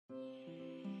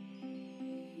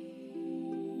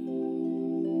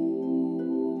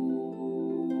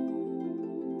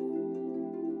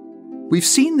We've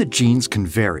seen that genes can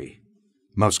vary.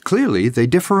 Most clearly, they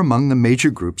differ among the major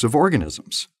groups of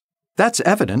organisms. That's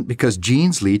evident because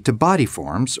genes lead to body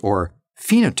forms, or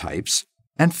phenotypes,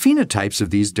 and phenotypes of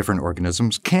these different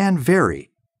organisms can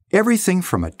vary, everything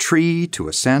from a tree to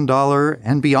a sand dollar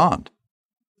and beyond.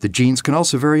 The genes can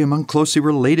also vary among closely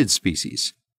related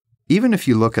species. Even if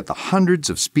you look at the hundreds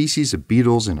of species of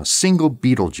beetles in a single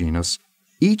beetle genus,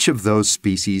 each of those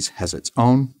species has its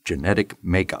own genetic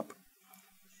makeup.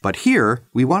 But here,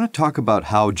 we want to talk about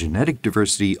how genetic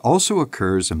diversity also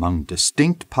occurs among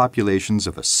distinct populations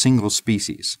of a single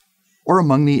species, or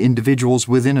among the individuals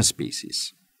within a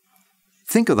species.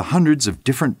 Think of the hundreds of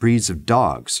different breeds of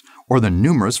dogs, or the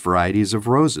numerous varieties of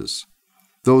roses.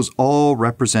 Those all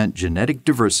represent genetic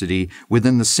diversity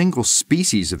within the single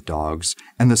species of dogs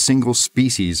and the single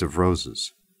species of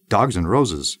roses. Dogs and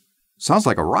roses sounds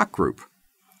like a rock group.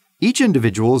 Each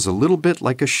individual is a little bit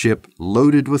like a ship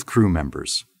loaded with crew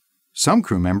members. Some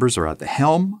crew members are at the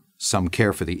helm, some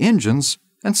care for the engines,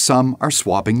 and some are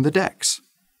swabbing the decks.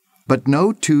 But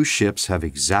no two ships have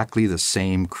exactly the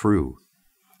same crew.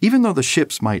 Even though the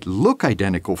ships might look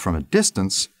identical from a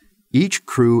distance, each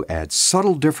crew adds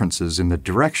subtle differences in the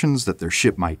directions that their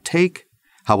ship might take,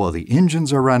 how well the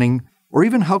engines are running, or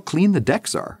even how clean the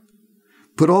decks are.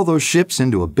 Put all those ships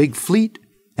into a big fleet,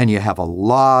 and you have a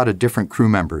lot of different crew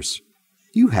members.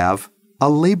 You have a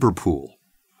labor pool.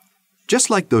 Just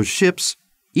like those ships,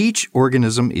 each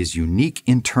organism is unique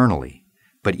internally,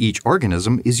 but each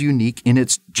organism is unique in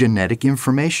its genetic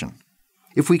information.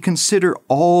 If we consider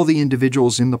all the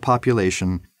individuals in the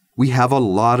population, we have a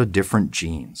lot of different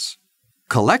genes.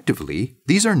 Collectively,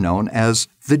 these are known as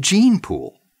the gene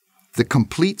pool, the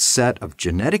complete set of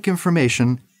genetic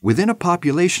information within a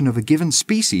population of a given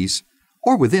species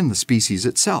or within the species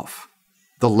itself.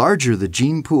 The larger the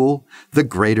gene pool, the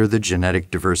greater the genetic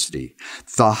diversity.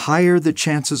 The higher the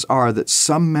chances are that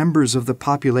some members of the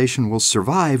population will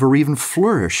survive or even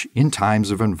flourish in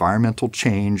times of environmental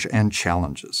change and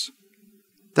challenges.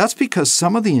 That's because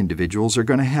some of the individuals are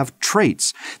going to have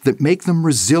traits that make them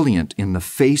resilient in the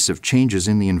face of changes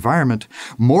in the environment,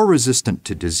 more resistant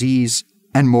to disease,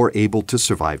 and more able to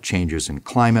survive changes in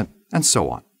climate, and so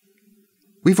on.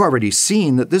 We've already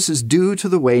seen that this is due to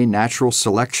the way natural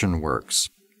selection works,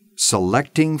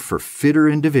 selecting for fitter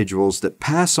individuals that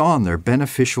pass on their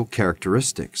beneficial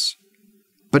characteristics.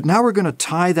 But now we're going to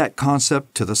tie that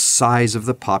concept to the size of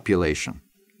the population.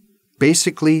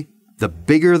 Basically, the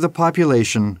bigger the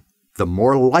population, the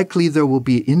more likely there will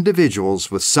be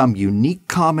individuals with some unique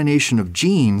combination of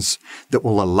genes that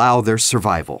will allow their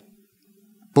survival.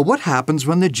 But what happens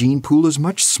when the gene pool is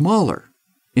much smaller?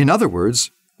 In other words,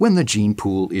 when the gene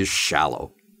pool is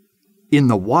shallow. In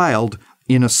the wild,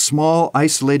 in a small,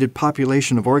 isolated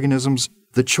population of organisms,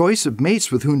 the choice of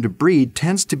mates with whom to breed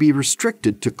tends to be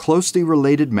restricted to closely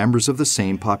related members of the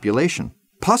same population,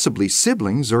 possibly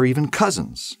siblings or even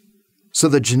cousins. So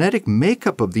the genetic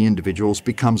makeup of the individuals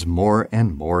becomes more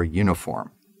and more uniform.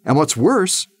 And what's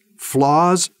worse,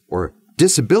 flaws or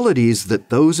disabilities that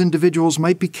those individuals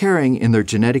might be carrying in their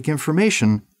genetic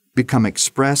information become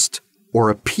expressed or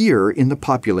appear in the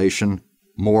population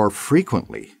more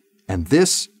frequently, and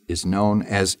this is known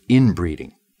as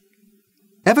inbreeding.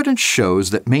 Evidence shows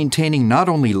that maintaining not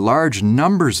only large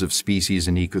numbers of species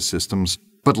in ecosystems,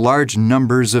 but large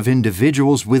numbers of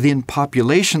individuals within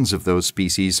populations of those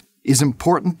species is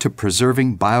important to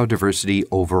preserving biodiversity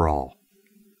overall.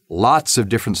 Lots of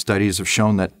different studies have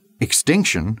shown that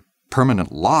extinction,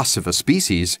 permanent loss of a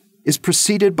species, is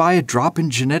preceded by a drop in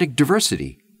genetic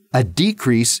diversity, a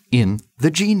decrease in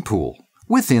the gene pool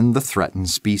within the threatened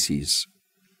species.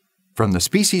 From the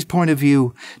species point of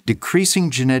view,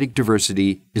 decreasing genetic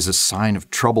diversity is a sign of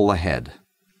trouble ahead.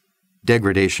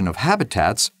 Degradation of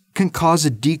habitats can cause a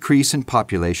decrease in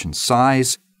population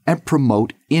size and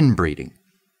promote inbreeding.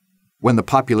 When the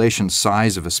population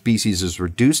size of a species is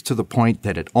reduced to the point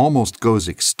that it almost goes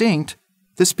extinct,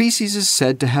 the species is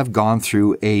said to have gone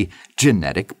through a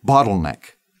genetic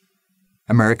bottleneck.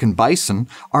 American bison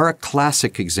are a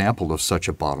classic example of such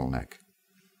a bottleneck.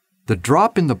 The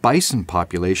drop in the bison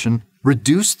population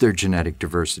reduced their genetic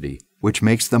diversity, which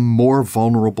makes them more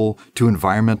vulnerable to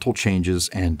environmental changes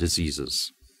and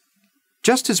diseases.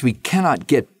 Just as we cannot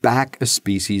get back a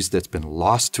species that's been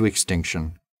lost to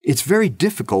extinction, it's very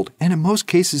difficult and in most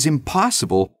cases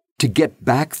impossible to get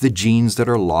back the genes that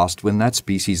are lost when that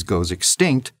species goes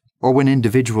extinct or when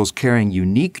individuals carrying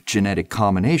unique genetic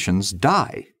combinations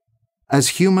die.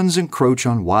 As humans encroach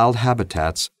on wild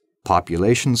habitats,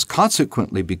 populations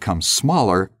consequently become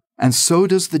smaller, and so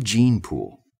does the gene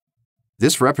pool.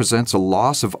 This represents a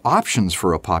loss of options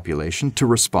for a population to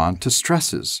respond to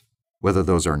stresses, whether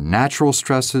those are natural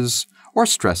stresses or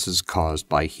stresses caused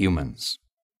by humans.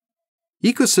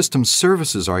 Ecosystem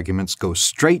services arguments go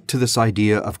straight to this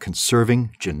idea of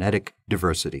conserving genetic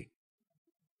diversity.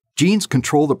 Genes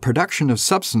control the production of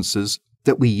substances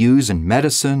that we use in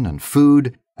medicine and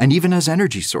food and even as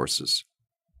energy sources.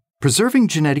 Preserving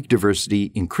genetic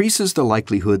diversity increases the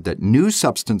likelihood that new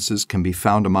substances can be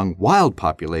found among wild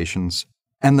populations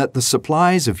and that the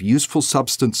supplies of useful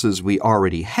substances we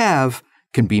already have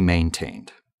can be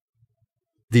maintained.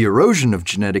 The erosion of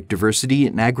genetic diversity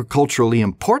in agriculturally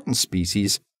important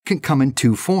species can come in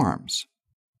two forms.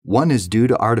 One is due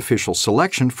to artificial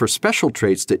selection for special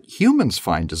traits that humans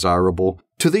find desirable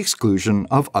to the exclusion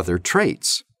of other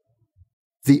traits.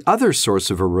 The other source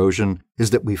of erosion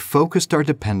is that we've focused our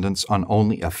dependence on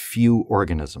only a few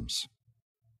organisms.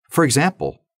 For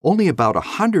example, only about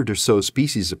 100 or so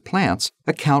species of plants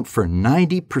account for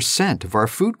 90% of our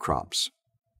food crops.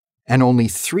 And only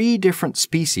 3 different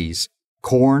species,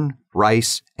 corn,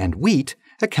 rice, and wheat,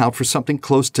 account for something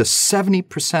close to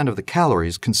 70% of the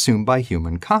calories consumed by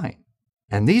humankind.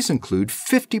 And these include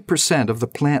 50% of the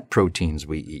plant proteins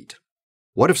we eat.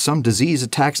 What if some disease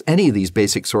attacks any of these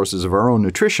basic sources of our own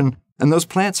nutrition and those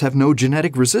plants have no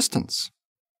genetic resistance?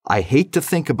 I hate to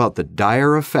think about the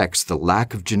dire effects the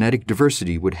lack of genetic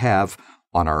diversity would have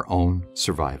on our own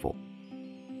survival.